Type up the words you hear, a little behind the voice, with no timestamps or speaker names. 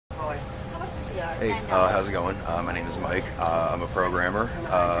Hey, how's it going? My name is Mike. I'm a programmer.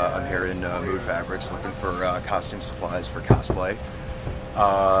 I'm here in Mood Fabrics looking for costume supplies for cosplay.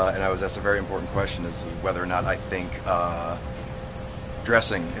 And I was asked a very important question, is whether or not I think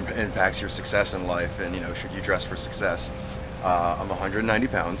dressing impacts your success in life, and should you dress for success? I'm 190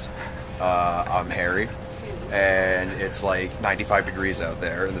 pounds. I'm hairy, and it's like 95 degrees out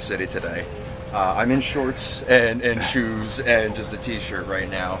there in the city today. I'm in shorts and shoes and just a t-shirt right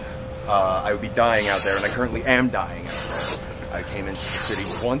now. I would be dying out there, and I currently am dying out there. I came into the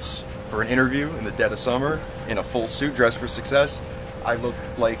city once for an interview in the dead of summer in a full suit, dressed for success. I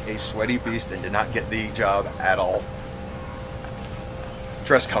looked like a sweaty beast and did not get the job at all.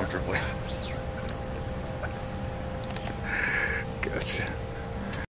 Dress comfortably. Gotcha.